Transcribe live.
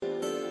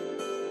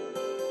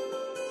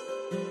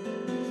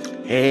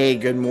Hey,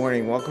 good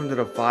morning. Welcome to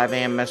the 5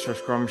 a.m. Master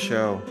Scrum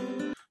Show.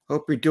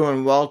 Hope you're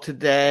doing well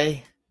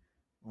today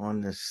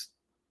on this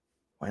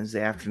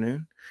Wednesday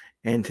afternoon.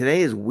 And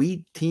today is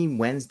Weed Team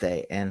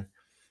Wednesday. And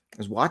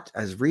I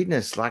was reading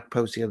a Slack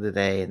post the other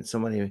day, and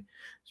somebody was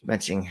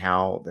mentioning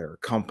how their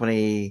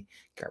company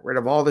got rid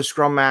of all the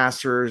Scrum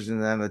Masters, and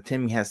then the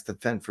team has to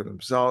fend for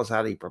themselves.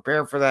 How do you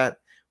prepare for that?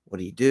 What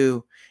do you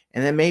do?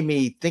 And it made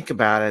me think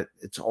about it.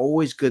 It's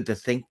always good to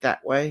think that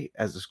way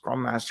as a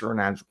Scrum Master or an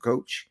Agile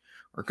coach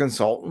or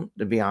consultant,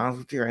 to be honest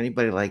with you, or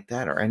anybody like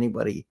that, or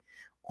anybody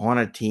on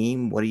a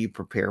team. What do you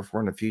prepare for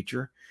in the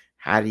future?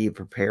 How do you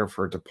prepare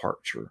for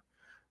departure?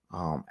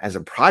 As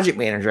a project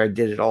manager, I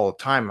did it all the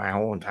time, my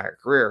whole entire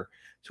career.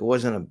 So it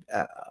wasn't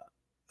a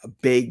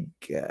big,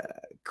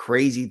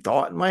 crazy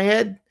thought in my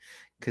head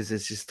because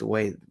it's just the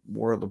way the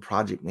world of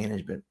project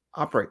management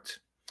operates.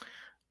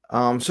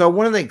 So I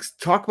want to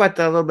talk about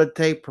that a little bit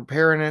today,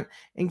 preparing it,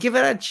 and give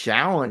it a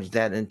challenge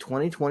that in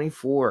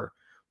 2024,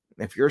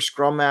 if you're a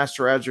Scrum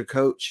Master, as your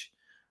coach,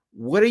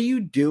 what are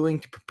you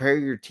doing to prepare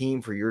your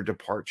team for your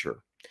departure?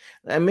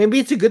 And maybe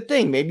it's a good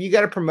thing. Maybe you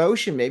got a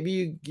promotion.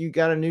 Maybe you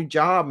got a new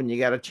job and you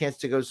got a chance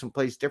to go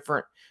someplace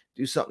different,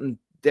 do something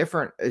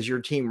different. Is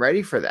your team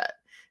ready for that?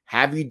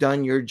 Have you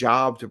done your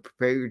job to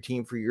prepare your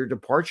team for your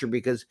departure?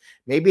 Because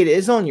maybe it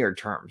is on your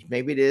terms.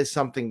 Maybe it is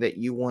something that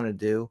you want to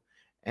do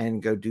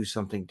and go do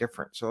something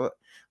different. So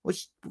we're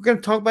going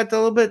to talk about that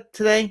a little bit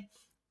today.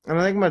 And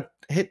I think I'm going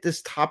to hit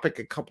this topic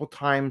a couple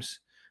times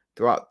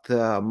throughout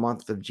the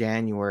month of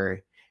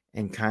January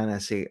and kind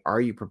of say,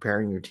 are you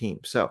preparing your team?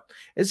 So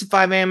it's a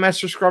 5 a.m.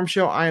 Master Scrum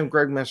Show. I am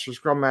Greg Messer,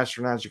 Scrum Master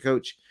and Agile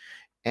Coach.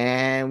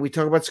 And we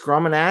talk about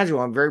Scrum and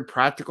Agile in a very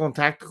practical and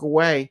tactical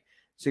way.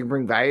 So you can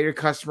bring value to your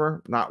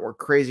customer, not work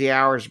crazy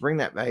hours, bring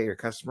that value to your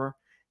customer,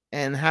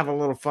 and have a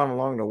little fun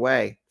along the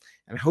way.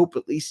 And hope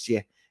at least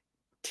you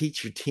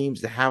teach your teams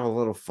to have a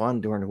little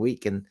fun during the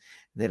week, and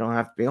they don't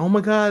have to be, oh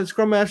my God, the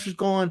Scrum Master's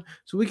gone,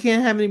 so we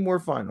can't have any more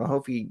fun. I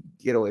hope you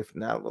get away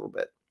from that a little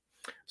bit.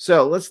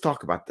 So let's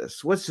talk about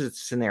this. What's the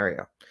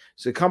scenario?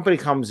 So the company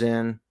comes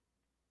in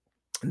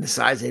and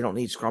decides they don't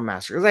need Scrum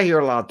Master, because I hear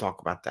a lot of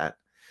talk about that.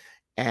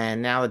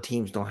 And now the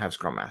teams don't have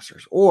Scrum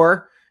Masters.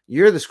 Or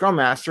you're the Scrum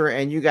Master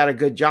and you got a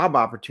good job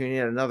opportunity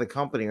at another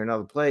company or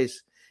another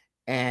place,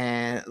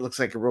 and it looks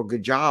like a real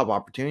good job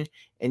opportunity,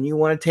 and you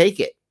want to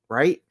take it,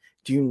 right?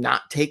 Do you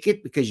not take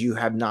it because you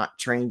have not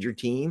trained your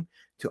team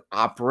to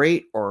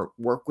operate or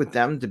work with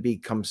them to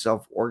become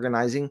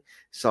self-organizing,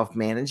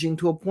 self-managing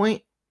to a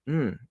point?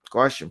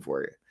 Question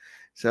for you.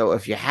 So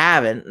if you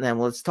haven't, then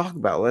let's talk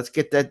about it. Let's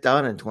get that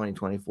done in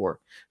 2024.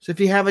 So if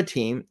you have a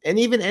team, and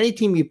even any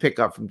team you pick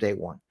up from day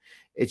one,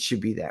 it should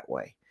be that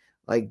way.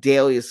 Like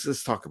daily,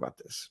 let's talk about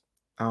this.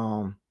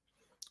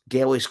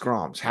 Daily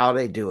scrums, how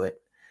they do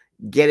it.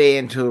 Get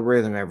into a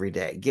rhythm every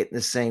day. Get in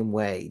the same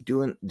way.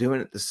 Doing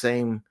it the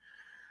same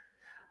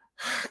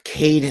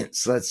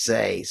cadence, let's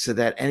say, so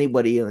that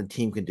anybody on the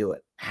team can do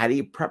it. How do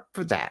you prep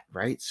for that,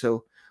 right?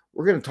 So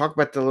we're going to talk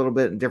about that a little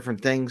bit in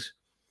different things,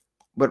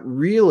 but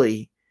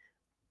really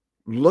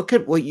look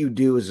at what you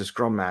do as a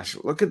Scrum Master.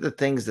 Look at the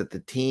things that the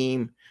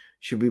team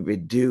should be able to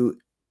do.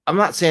 I'm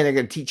not saying they're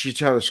going to teach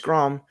each other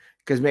Scrum,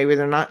 because maybe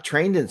they're not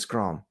trained in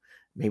Scrum.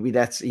 Maybe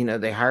that's,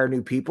 they hire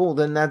new people,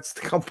 then that's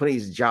the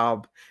company's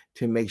job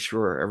to make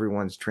sure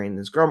everyone's trained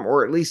in Scrum,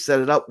 or at least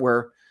set it up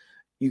where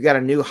you got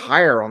a new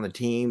hire on the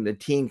team. The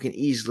team can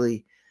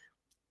easily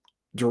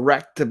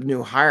direct the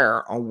new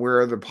hire on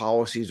where the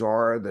policies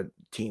are, the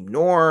team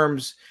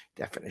norms,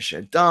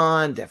 definition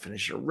done,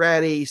 definition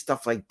ready,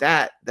 stuff like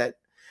that, that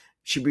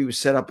should be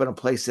set up in a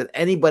place that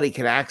anybody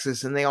can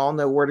access and they all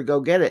know where to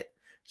go get it.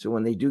 So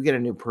when they do get a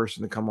new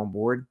person to come on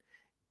board,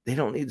 they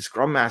don't need the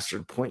Scrum Master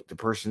to point the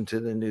person to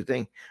the new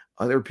thing.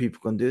 Other people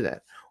can do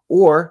that.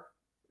 Or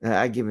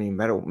I give you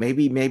better.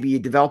 Maybe you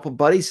develop a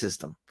buddy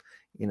system,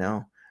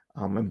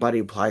 and buddy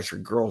applies for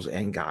girls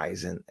and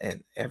guys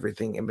and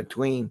everything in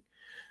between,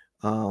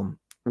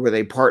 where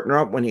they partner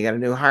up when you got a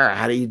new hire.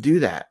 How do you do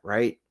that,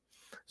 right?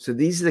 So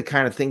these are the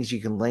kind of things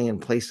you can lay in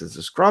place as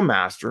a Scrum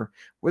Master,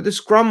 where the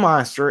Scrum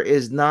Master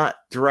is not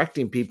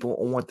directing people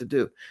on what to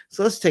do.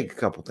 So let's take a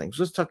couple things.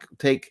 Let's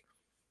take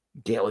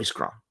daily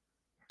Scrum.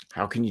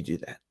 How can you do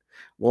that?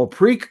 Well,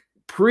 pre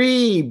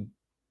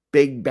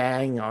Big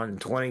Bang on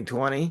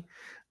 2020,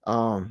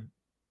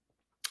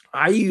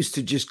 I used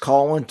to just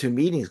call into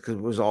meetings because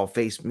it was all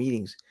face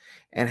meetings,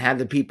 and have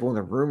the people in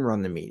the room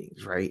run the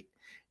meetings, right?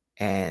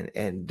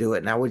 And do it.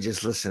 And I would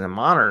just listen and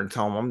monitor and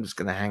tell them I'm just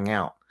going to hang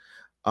out.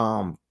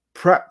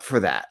 Prep for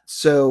that.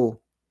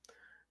 So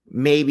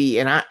maybe,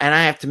 and I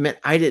have to admit,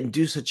 I didn't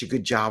do such a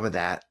good job of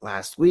that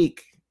last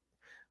week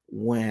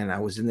when I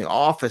was in the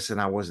office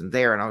and I wasn't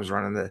there, and I was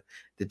running the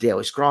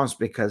daily scrums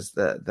because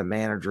the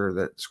manager,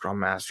 the Scrum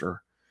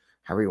Master,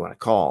 however you want to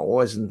call it,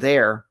 wasn't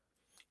there.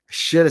 I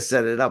should have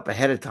set it up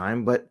ahead of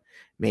time, but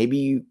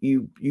maybe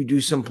you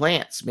do some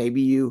plants.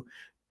 Maybe you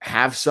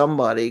have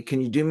somebody,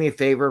 can you do me a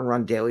favor and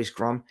run daily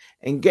scrum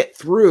and get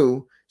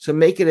through? So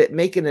make it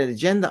an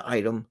agenda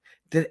item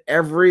that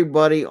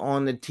everybody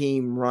on the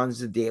team runs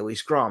the daily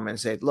scrum and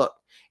say, look,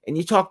 and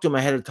you talk to them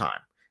ahead of time.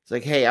 It's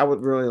like, hey, I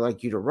would really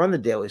like you to run the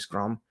daily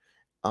scrum.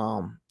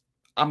 I'm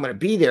going to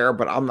be there,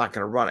 but I'm not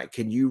going to run it.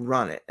 Can you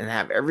run it? And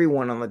have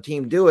everyone on the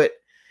team do it.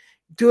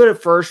 Do it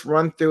at first,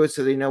 run through it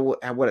so they know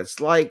what it's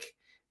like.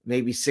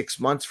 Maybe 6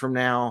 months from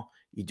now,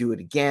 you do it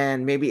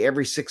again. Maybe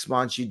every 6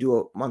 months, you do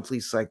a monthly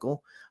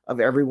cycle of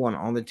everyone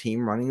on the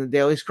team running the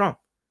daily scrum.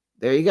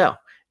 There you go.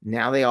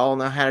 Now they all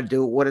know how to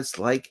do it, what it's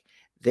like.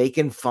 They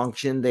can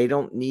function. They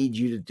don't need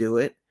you to do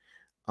it.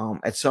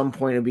 At some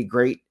point, it'd be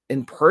great.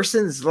 In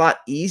person, it's a lot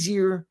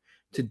easier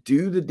to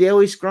do the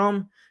daily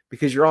scrum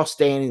because you're all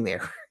standing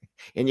there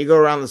and you go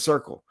around the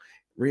circle.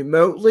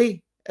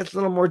 Remotely, it's a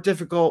little more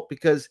difficult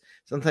because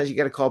sometimes you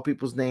got to call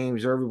people's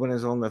names, or everyone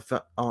is on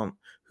the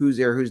who's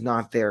there, who's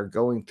not there,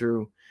 going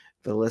through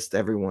the list of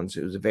everyone's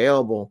who's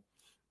available,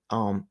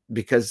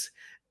 because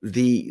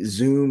the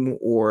Zoom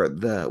or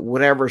the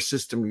whatever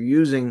system you're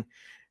using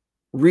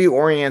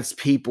reorients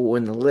people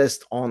in the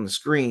list on the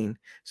screen,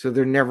 so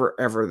they're never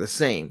ever the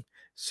same.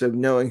 So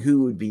knowing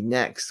who would be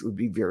next would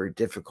be very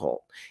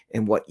difficult.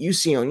 And what you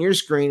see on your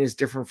screen is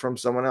different from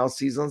someone else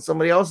sees on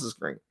somebody else's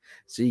screen.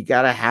 So you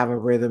got to have a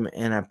rhythm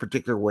and a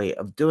particular way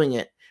of doing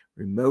it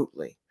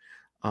remotely.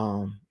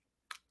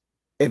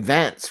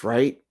 Events,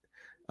 right?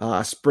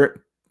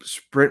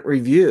 Sprint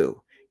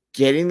review,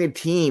 getting the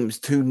teams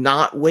to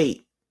not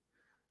wait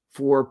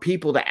for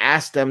people to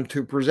ask them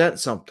to present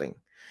something.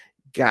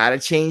 Got to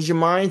change your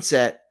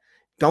mindset.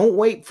 Don't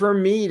wait for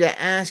me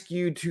to ask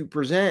you to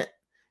present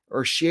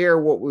or share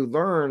what we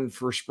learned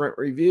for sprint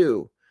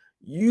review.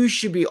 You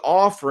should be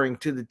offering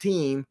to the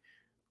team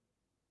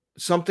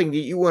something that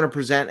you want to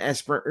present as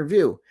sprint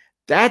review.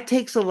 That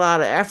takes a lot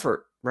of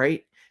effort,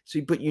 right? So,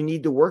 but you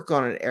need to work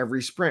on it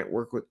every sprint,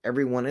 work with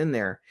everyone in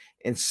there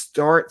and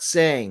start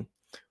saying,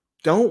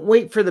 don't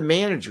wait for the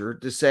manager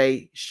to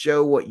say,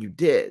 show what you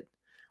did.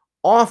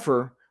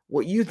 Offer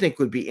what you think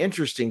would be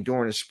interesting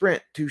during a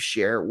sprint to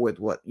share with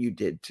what you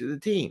did to the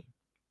team,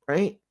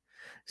 right?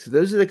 So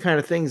those are the kind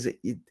of things that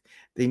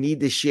they need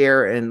to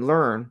share and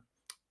learn.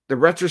 The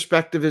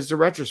retrospective is the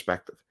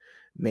retrospective.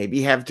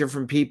 Maybe have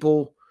different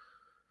people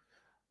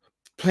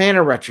plan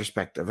a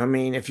retrospective. I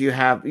mean, if you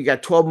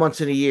got 12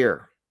 months in a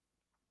year,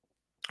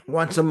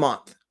 once a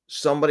month,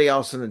 somebody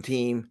else on the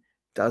team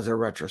does a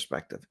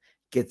retrospective,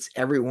 gets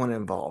everyone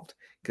involved,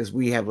 because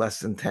we have less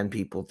than 10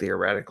 people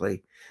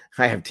theoretically.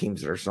 I have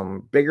teams that are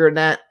some bigger than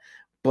that,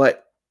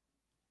 but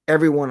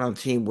everyone on the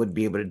team would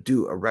be able to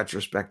do a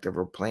retrospective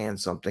or plan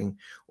something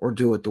or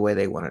do it the way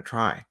they want to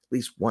try, at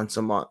least once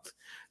a month.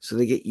 So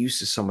they get used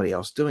to somebody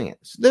else doing it.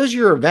 So those are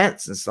your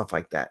events and stuff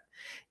like that.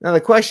 Now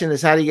the question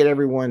is, how do you get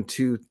everyone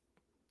to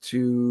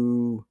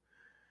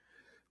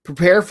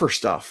prepare for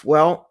stuff?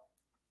 Well,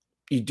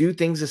 you do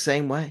things the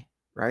same way,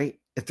 right?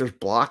 If there's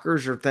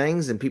blockers or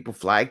things and people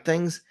flag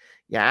things,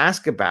 you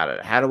ask about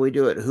it. How do we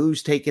do it?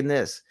 Who's taking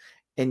this?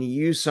 And you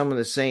use some of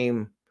the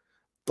same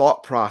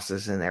thought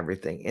process and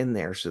everything in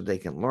there so they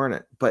can learn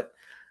it. But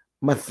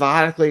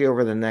methodically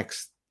over the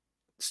next,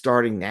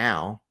 starting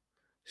now,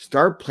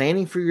 start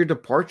planning for your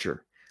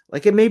departure.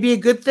 Like, it may be a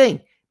good thing.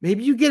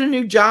 Maybe you get a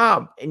new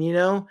job and,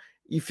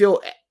 you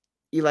feel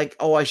you're like,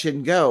 oh, I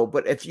shouldn't go.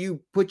 But if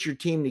you put your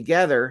team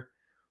together,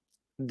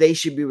 they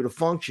should be able to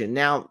function.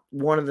 Now,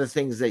 one of the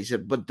things they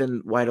said, but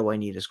then why do I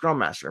need a scrum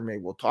master? Maybe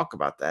we'll talk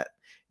about that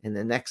in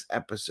the next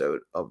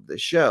episode of the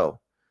show.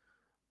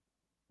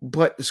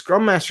 But the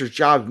scrum master's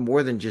job is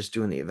more than just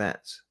doing the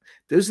events.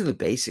 Those are the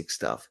basic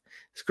stuff.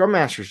 Scrum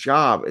master's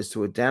job is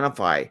to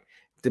identify,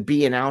 to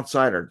be an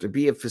outsider, to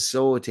be a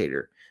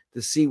facilitator,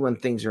 to see when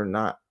things are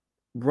not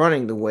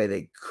running the way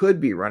they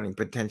could be running,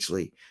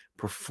 potentially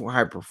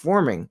high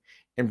performing,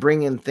 and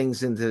bring in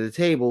things into the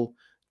table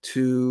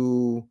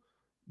to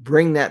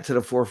bring that to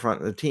the forefront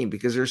of the team,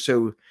 because they're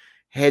so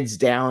heads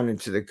down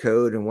into the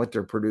code and what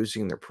they're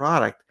producing in their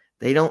product.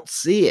 They don't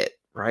see it,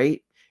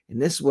 right?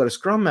 And this is what a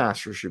scrum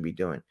master should be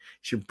doing.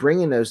 Should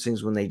bring in those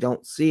things when they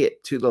don't see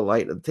it to the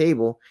light of the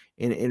table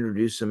and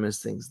introduce them as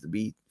things to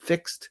be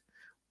fixed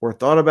or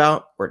thought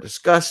about or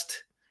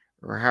discussed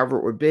or however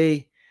it would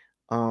be.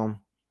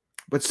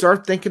 But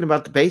start thinking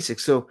about the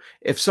basics. So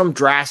if some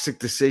drastic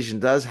decision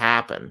does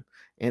happen,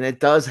 and it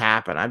does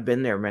happen, I've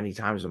been there many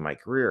times in my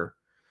career,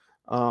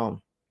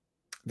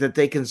 that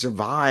they can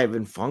survive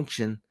and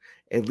function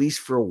at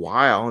least for a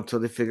while until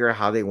they figure out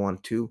how they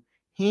want to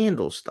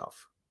handle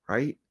stuff,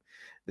 right?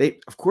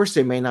 Of course,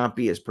 they may not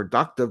be as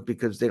productive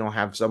because they don't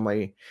have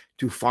somebody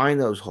to find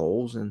those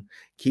holes and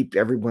keep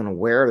everyone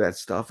aware of that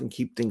stuff and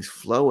keep things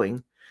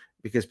flowing,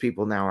 because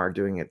people now are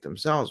doing it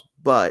themselves,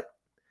 but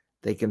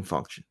they can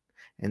function.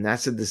 And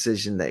that's a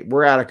decision that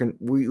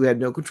we had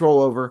no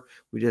control over.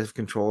 We just have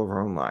control of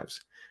our own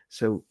lives.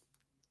 So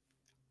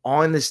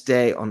on this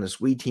day, on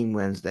this We Team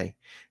Wednesday,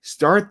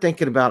 start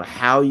thinking about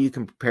how you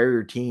can prepare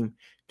your team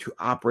to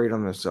operate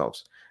on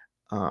themselves,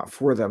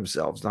 for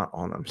themselves, not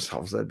on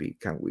themselves. That'd be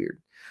kind of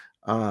weird.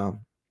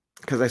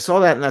 Because I saw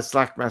that in that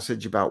Slack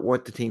message about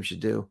what the team should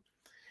do.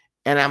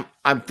 And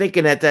I'm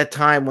thinking at that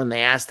time when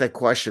they asked that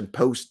question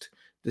post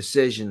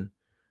decision,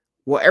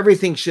 well,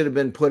 everything should have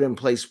been put in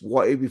place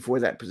way before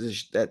that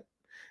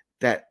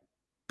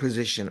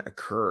position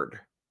occurred.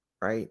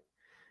 right?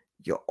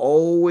 You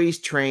always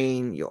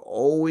train, you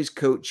always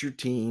coach your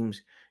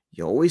teams,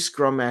 you always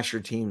scrum master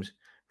teams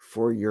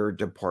for your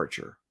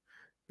departure,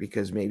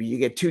 because maybe you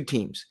get two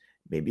teams,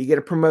 maybe you get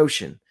a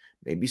promotion,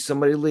 maybe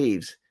somebody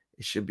leaves.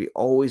 It should be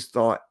always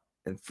thought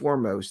and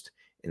foremost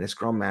in a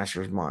scrum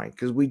master's mind,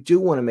 because we do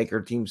want to make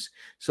our teams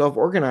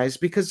self-organized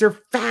because they're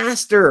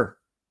faster,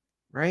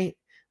 right?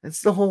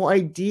 That's the whole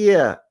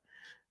idea.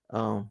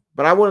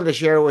 But I wanted to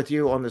share it with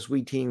you on this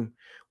We Team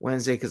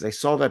Wednesday because I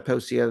saw that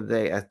post the other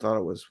day. I thought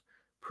it was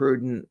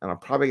prudent, and I'm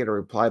probably going to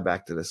reply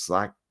back to the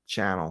Slack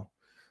channel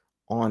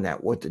on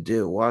that, what to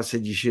do. Well, I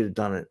said you should have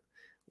done it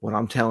what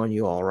I'm telling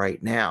you all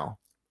right now,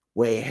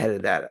 way ahead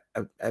of that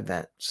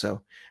event.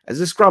 So as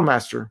a Scrum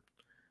Master,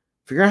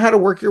 figure out how to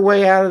work your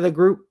way out of the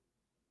group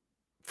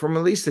from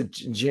at least the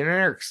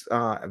generic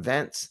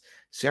events,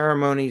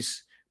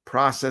 ceremonies,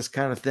 process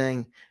kind of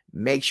thing.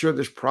 Make sure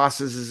there's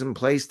processes in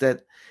place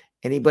that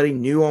anybody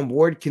new on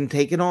board can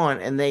take it on,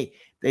 and they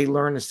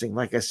learn this thing.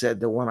 Like I said,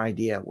 the one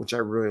idea, which I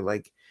really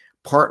like,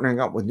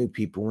 partnering up with new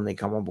people when they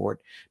come on board,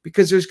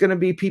 because there's going to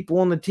be people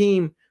on the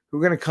team who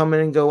are going to come in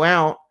and go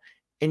out,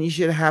 and you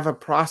should have a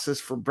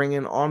process for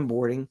bringing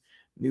onboarding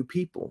new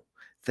people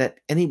that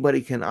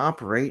anybody can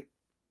operate.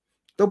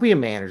 There'll be a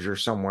manager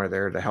somewhere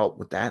there to help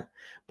with that,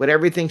 but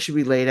everything should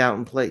be laid out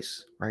in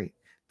place, right?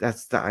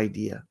 That's the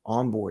idea,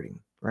 onboarding,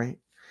 right?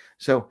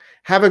 So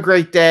have a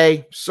great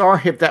day.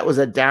 Sorry if that was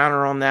a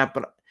downer on that,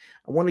 but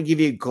I want to give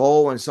you a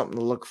goal and something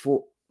to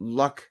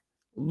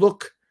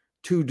look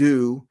to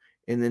do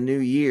in the new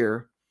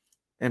year,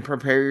 and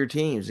prepare your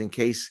teams in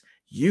case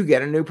you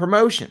get a new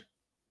promotion.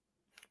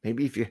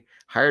 Maybe if you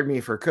hired me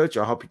for a coach,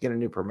 I'll help you get a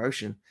new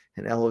promotion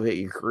and elevate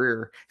your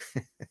career.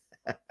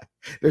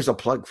 There's a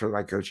plug for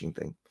my coaching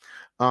thing.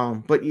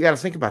 But you got to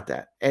think about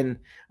that. And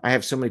I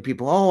have so many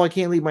people, I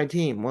can't leave my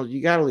team. Well,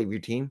 you got to leave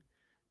your team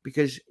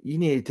because you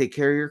need to take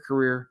care of your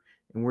career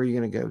and where you're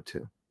going to go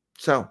to.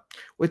 So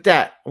with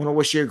that, I want to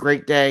wish you a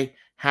great day.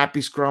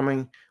 Happy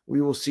scrumming.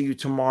 We will see you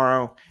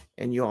tomorrow,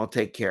 and you all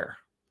take care.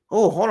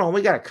 Oh, hold on.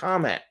 We got a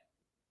comment.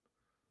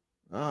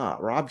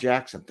 Rob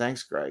Jackson.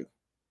 Thanks, Greg.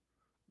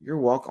 You're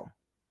welcome.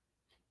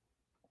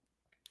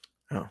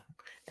 Oh,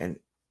 and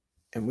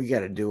we got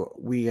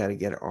to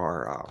get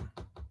our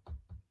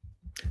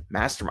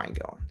mastermind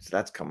going. So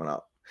that's coming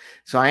up.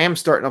 So I am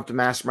starting up the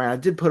mastermind. I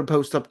did put a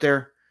post up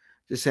there,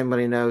 just so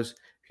anybody knows.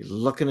 If you're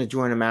looking to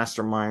join a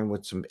mastermind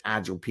with some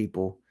agile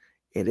people,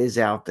 it is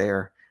out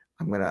there.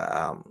 I'm going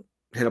to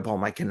hit up all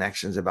my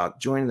connections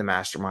about joining the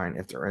mastermind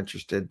if they're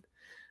interested.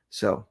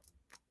 So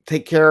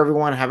take care,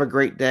 everyone. Have a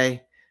great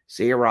day.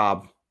 See you,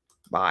 Rob.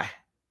 Bye.